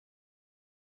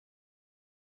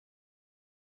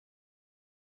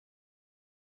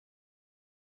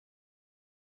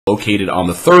located on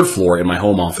the 3rd floor in my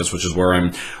home office, which is where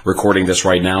I'm recording this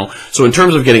right now. So in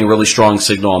terms of getting a really strong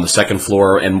signal on the 2nd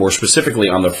floor, and more specifically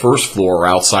on the 1st floor or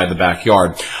outside the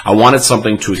backyard, I wanted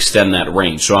something to extend that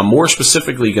range. So I'm more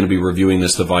specifically going to be reviewing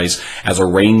this device as a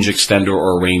range extender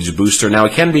or a range booster. Now,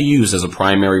 it can be used as a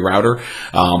primary router,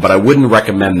 but I wouldn't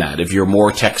recommend that. If you're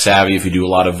more tech savvy, if you do a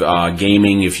lot of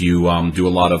gaming, if you do a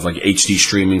lot of like HD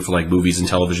streaming for like movies and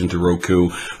television through Roku,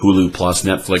 Hulu Plus,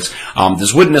 Netflix,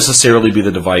 this wouldn't necessarily be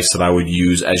the device that I would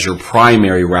use as your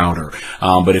primary router.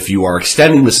 But if you are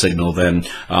extending the signal, then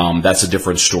that's a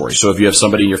different story. So if you have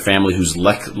somebody in your family who's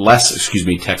less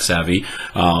tech savvy,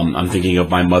 I'm thinking of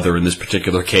my mother in this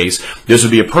particular case, this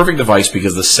would be a perfect device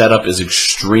because the setup is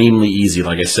extremely easy.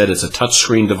 Like I said, it's a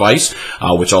touchscreen device,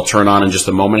 which I'll turn on in just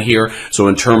a moment here. So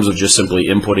in terms of just simply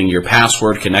inputting your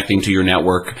password, connecting to your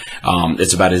network,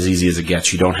 it's about as easy as it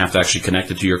gets. You don't have to actually connect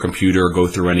it to your computer or go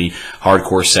through any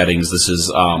hardcore settings. This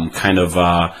is kind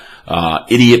of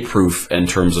idiot-proof in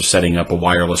terms of setting up a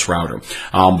wireless router.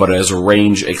 But as a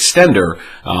range extender,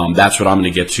 that's what I'm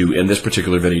going to get to in this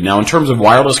particular video. Now, in terms of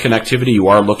wireless connectivity, you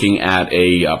are looking at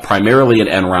primarily an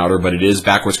N router, but it is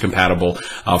backwards compatible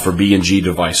for B and G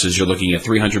devices. You're looking at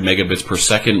 300 megabits per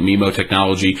second MIMO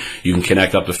technology. You can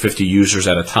connect up to 50 users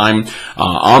at a time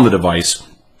on the device.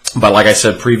 But like I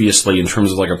said previously, in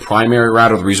terms of like a primary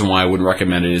router, the reason why I wouldn't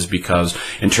recommend it is because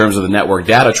in terms of the network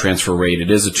data transfer rate, it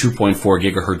is a 2.4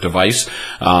 gigahertz device.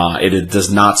 It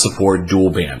does not support dual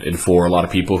band. And for a lot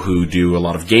of people who do a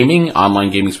lot of gaming, online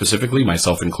gaming specifically,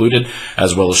 myself included,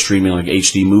 as well as streaming like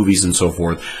HD movies and so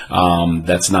forth,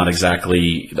 that's not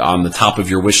exactly on the top of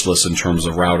your wish list in terms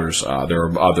of routers. There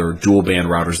are other dual band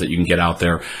routers that you can get out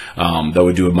there that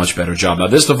would do a much better job. Now,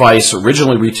 this device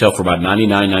originally retailed for about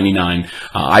 $99.99.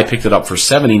 I picked it up for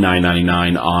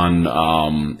 $79.99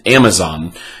 on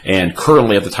Amazon, and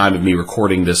currently at the time of me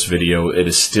recording this video, it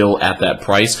is still at that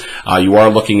price. You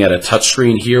are looking at a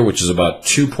touchscreen here, which is about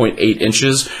 2.8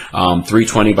 inches,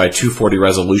 320 by 240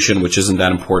 resolution, which isn't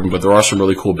that important, but there are some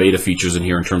really cool beta features in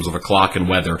here in terms of a clock and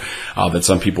weather that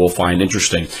some people will find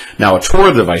interesting. Now, a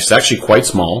tour device is actually quite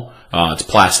small. It's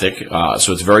plastic,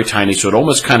 so it's very tiny, so it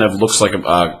almost kind of looks like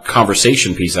a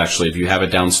conversation piece, actually, if you have it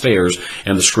downstairs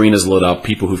and the screen is lit up.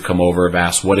 People who've come over have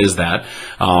asked, what is that?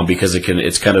 Because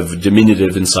it's kind of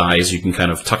diminutive in size. You can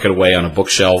kind of tuck it away on a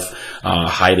bookshelf,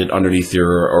 hide it underneath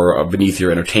or beneath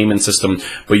your entertainment system.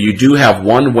 But you do have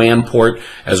one WAN port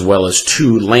as well as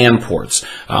 2 LAN ports.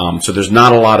 So there's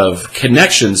not a lot of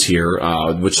connections here,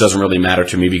 which doesn't really matter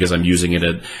to me because I'm using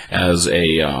it as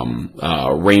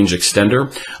a range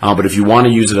extender. But if you want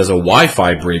to use it as a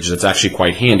Wi-Fi bridge, that's actually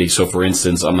quite handy. So, for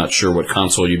instance, I'm not sure what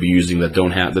console you'd be using that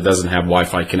doesn't have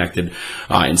Wi-Fi connected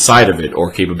inside of it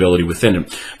or capability within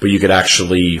it. But you could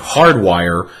actually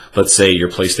hardwire, let's say, your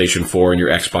PlayStation 4 and your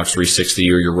Xbox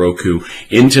 360 or your Roku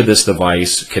into this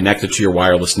device, connect it to your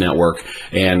wireless network,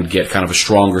 and get kind of a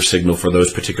stronger signal for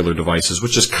those particular devices,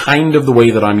 which is kind of the way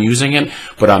that I'm using it,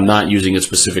 but I'm not using it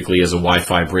specifically as a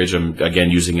Wi-Fi bridge. I'm, again,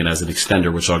 using it as an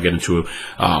extender, which I'll get into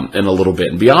in a little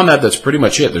bit. And beyond that, that's pretty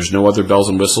much it. There's no other bells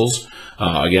and whistles.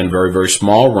 Again, very, very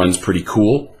small, runs pretty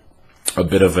cool. A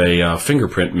bit of a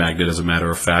fingerprint magnet, as a matter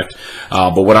of fact.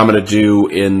 But what I'm going to do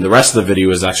in the rest of the video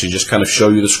is actually just kind of show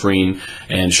you the screen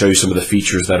and show you some of the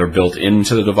features that are built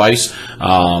into the device.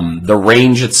 The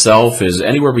range itself is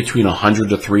anywhere between 100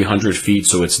 to 300 feet,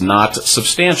 so it's not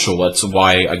substantial. That's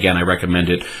why, again, I recommend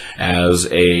it as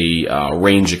a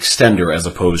range extender as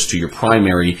opposed to your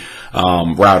primary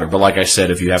router. But like I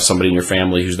said, if you have somebody in your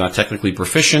family who's not technically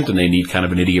proficient and they need kind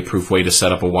of an idiot-proof way to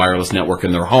set up a wireless network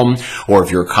in their home, or if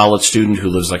you're a college student who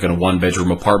lives like in a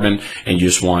one-bedroom apartment and you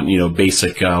just want,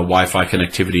 basic Wi-Fi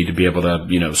connectivity to be able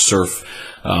to, surf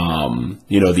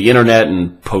the internet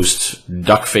and post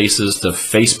duck faces to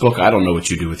Facebook, I don't know what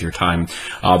you do with your time,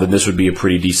 then this would be a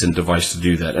pretty decent device to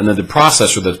do that. And then the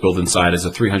processor that's built inside is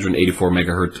a 384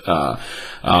 megahertz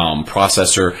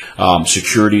processor.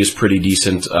 Security is pretty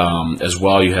decent as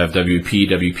well. You have WP,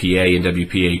 WPA, and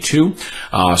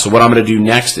WPA2. So what I'm going to do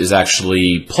next is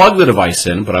actually plug the device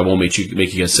in, but I won't make you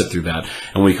guys sit through that.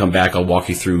 And when we come back, I'll walk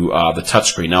you through the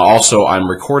touchscreen. Now, also, I'm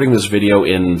recording this video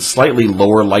in slightly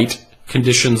lower light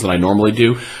conditions than I normally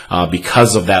do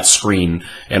because of that screen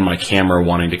and my camera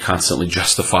wanting to constantly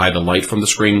justify the light from the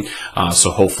screen.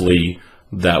 So hopefully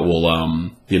that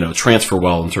will transfer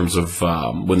well in terms of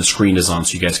when the screen is on,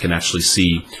 so you guys can actually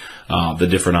see the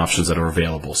different options that are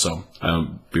available. So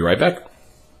be right back.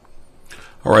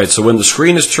 All right, so when the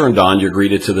screen is turned on, you're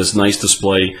greeted to this nice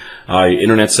display,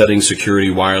 internet settings, security,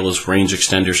 wireless, range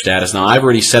extender status. Now, I've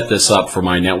already set this up for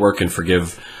my network, and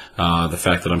forgive The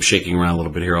fact that I'm shaking around a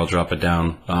little bit here, I'll drop it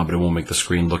down, but it won't make the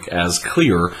screen look as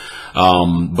clear.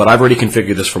 But I've already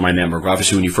configured this for my network.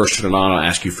 Obviously, when you first turn it on, I'll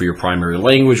ask you for your primary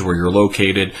language, where you're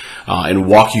located, and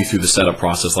walk you through the setup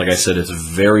process. Like I said, it's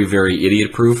very, very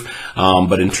idiot-proof.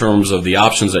 But in terms of the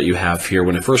options that you have here,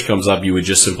 when it first comes up, you would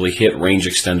just simply hit range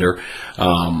extender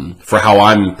for how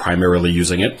I'm primarily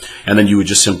using it. And then you would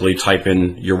just simply type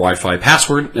in your Wi-Fi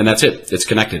password, and that's it. It's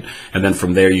connected. And then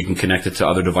from there, you can connect it to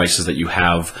other devices that you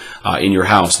have in your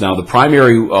house. Now, the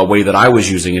primary way that I was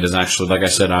using it is actually, like I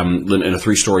said, I'm in a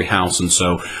 3-story house, and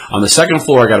so on the second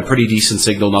floor, I got a pretty decent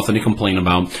signal, nothing to complain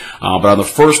about. But on the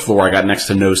first floor, I got next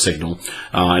to no signal.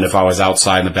 And if I was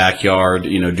outside in the backyard,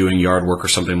 doing yard work or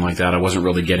something like that, I wasn't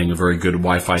really getting a very good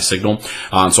Wi-Fi signal.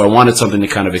 So I wanted something to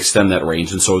kind of extend that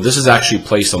range. And so this is actually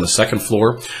placed on the second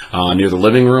floor near the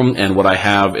living room. And what I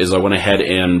have is I went ahead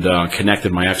and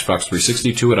connected my Xbox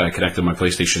 360 to it. I connected my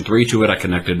PlayStation 3 to it. I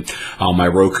connected my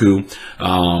Roku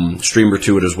streamer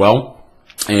to it as well.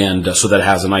 And so that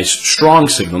has a nice strong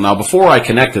signal. Now, before I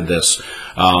connected this,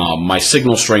 my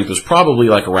signal strength was probably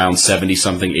like around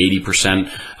 70-something,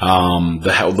 80%.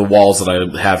 The walls that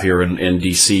I have here in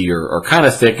DC are kind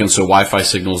of thick, and so Wi-Fi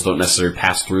signals don't necessarily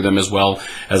pass through them as well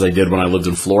as I did when I lived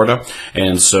in Florida.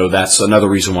 And so that's another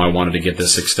reason why I wanted to get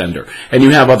this extender. And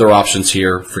you have other options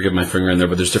here. Forgive my finger in there,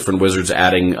 but there's different wizards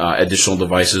adding additional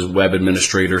devices, web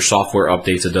administrator, software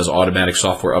updates. It does automatic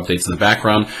software updates in the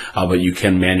background, but you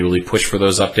can manually push for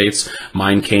those updates.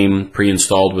 Mine came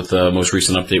pre-installed with the most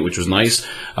recent update, which was nice.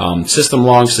 System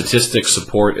logs, statistics,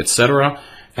 support, etc.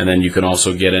 And then you can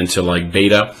also get into like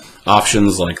beta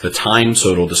options like the time, so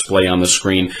it'll display on the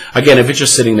screen. Again, if it's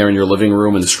just sitting there in your living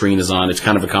room and the screen is on, it's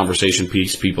kind of a conversation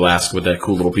piece. People ask what that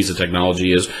cool little piece of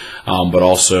technology is, but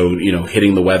also,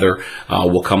 hitting the weather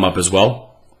will come up as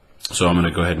well. So I'm going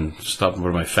to go ahead and stop and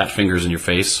put my fat fingers in your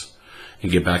face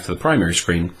and get back to the primary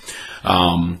screen.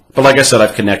 But like I said,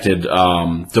 I've connected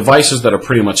devices that are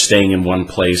pretty much staying in one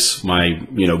place, my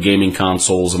gaming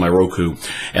consoles and my Roku.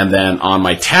 And then on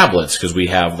my tablets, because we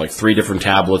have like 3 different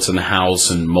tablets in the house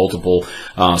and multiple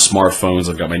smartphones.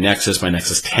 I've got my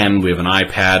Nexus 10, we have an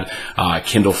iPad,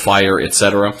 Kindle Fire,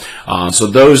 etc. So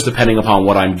those, depending upon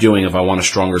what I'm doing, if I want a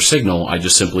stronger signal, I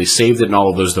just simply saved it in all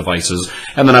of those devices,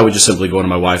 and then I would just simply go into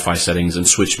my Wi-Fi settings and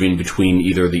switch in between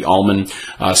either the Almond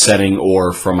setting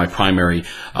or from my primary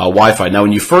Wi-Fi. Now,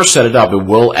 when you first set it up, it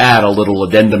will add a little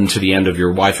addendum to the end of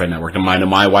your Wi-Fi network. Now,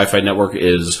 my Wi-Fi network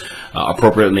is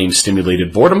appropriately named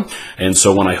Stimulated Boredom, and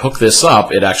so when I hook this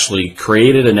up, it actually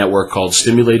created a network called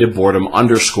Stimulated Boredom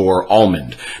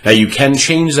 _Almond. Now, you can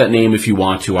change that name if you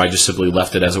want to. I just simply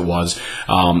left it as it was,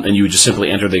 and you would just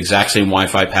simply enter the exact same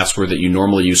Wi-Fi password that you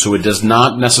normally use. So it does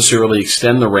not necessarily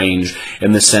extend the range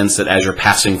in the sense that as you're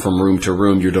passing from room to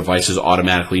room, your devices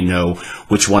automatically know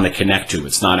which one to connect to.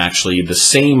 It's not actually the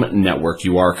same network.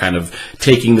 You are kind of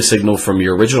taking the signal from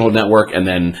your original network and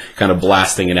then kind of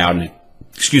blasting it out and,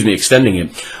 extending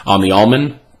it on the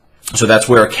Almond. So that's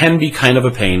where it can be kind of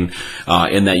a pain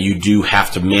in that you do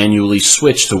have to manually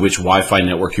switch to which Wi-Fi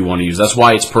network you want to use. That's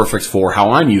why it's perfect for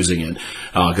how I'm using it.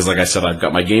 Because like I said, I've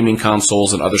got my gaming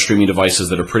consoles and other streaming devices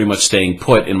that are pretty much staying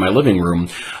put in my living room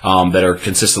that are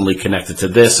consistently connected to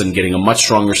this and getting a much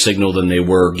stronger signal than they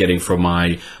were getting from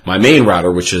my main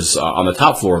router, which is on the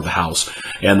top floor of the house.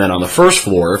 And then on the first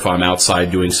floor, if I'm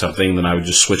outside doing something, then I would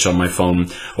just switch on my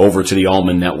phone over to the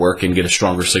Almond network and get a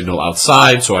stronger signal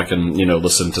outside so I can,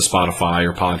 listen to Spotify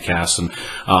or podcasts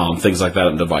and things like that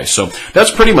on the device. So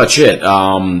that's pretty much it.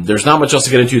 There's not much else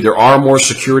to get into. There are more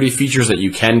security features that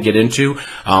you can get into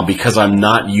because I'm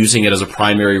not using it as a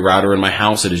primary router in my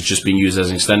house. It is just being used as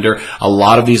an extender. A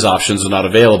lot of these options are not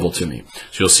available to me.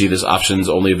 So you'll see this option's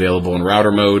only available in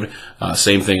router mode.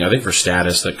 Same thing, I think, for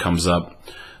status that comes up.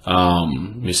 Let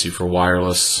me see for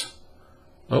wireless.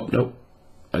 Oh, nope.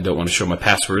 I don't want to show my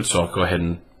password, so I'll go ahead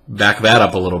and back that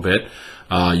up a little bit.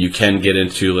 You can get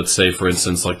into, let's say, for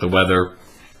instance, like the weather.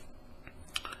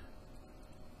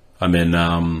 I'm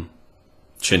in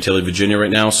Chantilly, Virginia right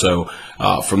now, so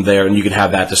from there, and you can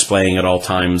have that displaying at all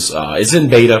times. It's in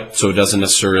beta, so it doesn't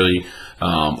necessarily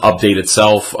update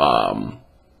itself,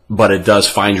 but it does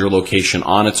find your location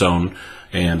on its own.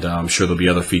 And I'm sure there'll be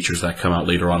other features that come out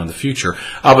later on in the future.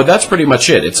 But that's pretty much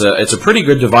it. It's a pretty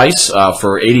good device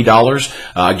for $80.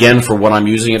 Again, for what I'm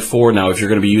using it for. Now, if you're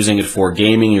going to be using it for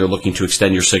gaming, you're looking to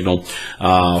extend your signal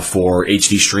for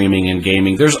HD streaming and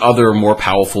gaming. There's other more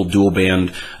powerful dual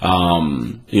band,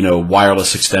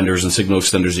 wireless extenders and signal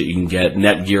extenders that you can get.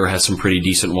 Netgear has some pretty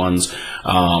decent ones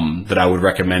that I would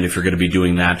recommend if you're going to be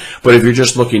doing that. But if you're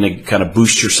just looking to kind of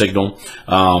boost your signal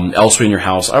elsewhere in your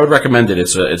house, I would recommend it.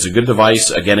 It's a good device.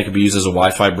 device. Again, it can be used as a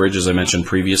Wi-Fi bridge, as I mentioned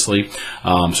previously.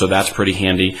 So that's pretty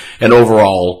handy. And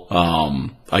overall,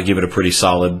 I give it a pretty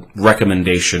solid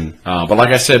recommendation. But like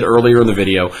I said earlier in the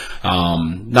video,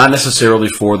 not necessarily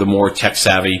for the more tech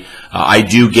savvy. I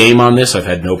do game on this. I've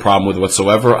had no problem with it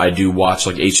whatsoever. I do watch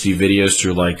like HD videos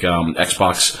through like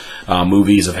Xbox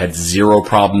movies. I've had zero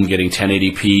problem getting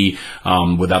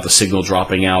 1080p without the signal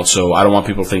dropping out. So I don't want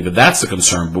people to think that that's the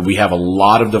concern. But we have a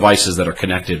lot of devices that are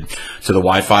connected to the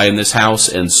Wi-Fi in this house.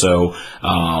 And so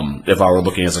if I were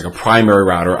looking as like a primary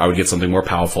router, I would get something more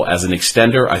powerful. As an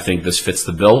extender, I think this fits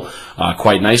the bill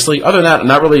quite nicely. Other than that, I'm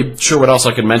not really sure what else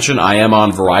I can mention. I am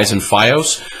on Verizon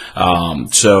Fios.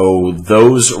 So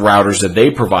those routers that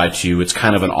they provide to you, it's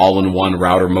kind of an all-in-one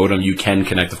router modem. You can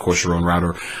connect, of course, your own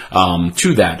router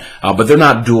to that, but they're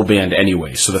not dual band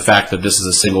anyway. So the fact that this is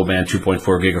a single band 2.4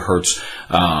 gigahertz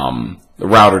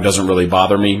router doesn't really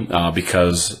bother me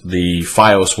because the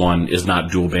Fios one is not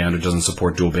dual band. It doesn't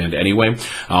support dual band anyway.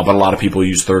 But a lot of people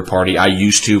use third party. I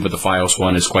used to, but the Fios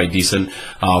one is quite decent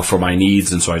for my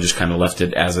needs, and so I just kind of left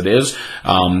it as it is.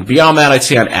 Beyond that, I'd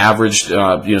say on average,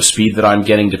 speed that I'm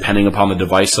getting, depending upon the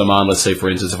device I'm on. Let's say, for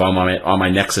instance, if I'm on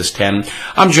my Nexus 10,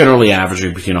 I'm generally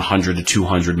averaging between 100 to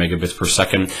 200 megabits per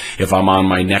second. If I'm on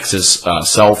my Nexus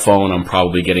cell phone, I'm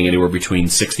probably getting anywhere between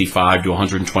 65 to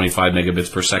 125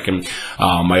 megabits per second.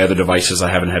 My other devices,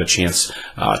 I haven't had a chance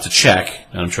to check.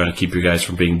 I'm trying to keep you guys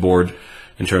from being bored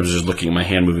in terms of just looking at my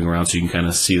hand moving around so you can kind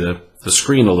of see the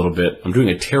screen a little bit. I'm doing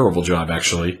a terrible job,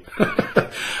 actually.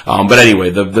 But anyway,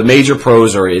 the major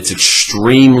pros are it's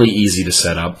extremely easy to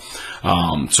set up.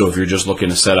 So if you're just looking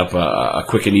to set up a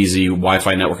quick and easy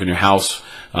Wi-Fi network in your house,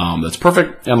 that's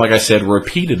perfect. And like I said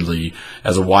repeatedly,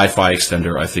 as a Wi-Fi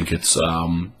extender, I think it's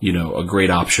a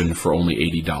great option for only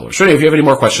 $80. So anyway, if you have any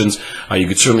more questions, you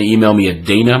can certainly email me at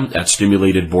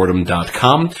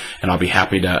dana@stimulatedboredom.com, and I'll be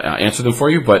happy to answer them for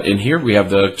you. But in here we have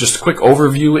just a quick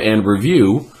overview and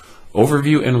review.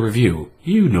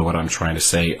 You know what I'm trying to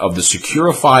say, of the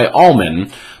Securifi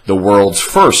Almond, the world's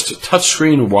first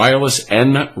touchscreen wireless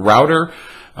N router,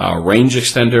 range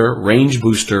extender, range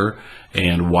booster,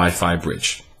 and Wi-Fi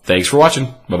bridge. Thanks for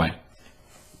watching. Bye-bye.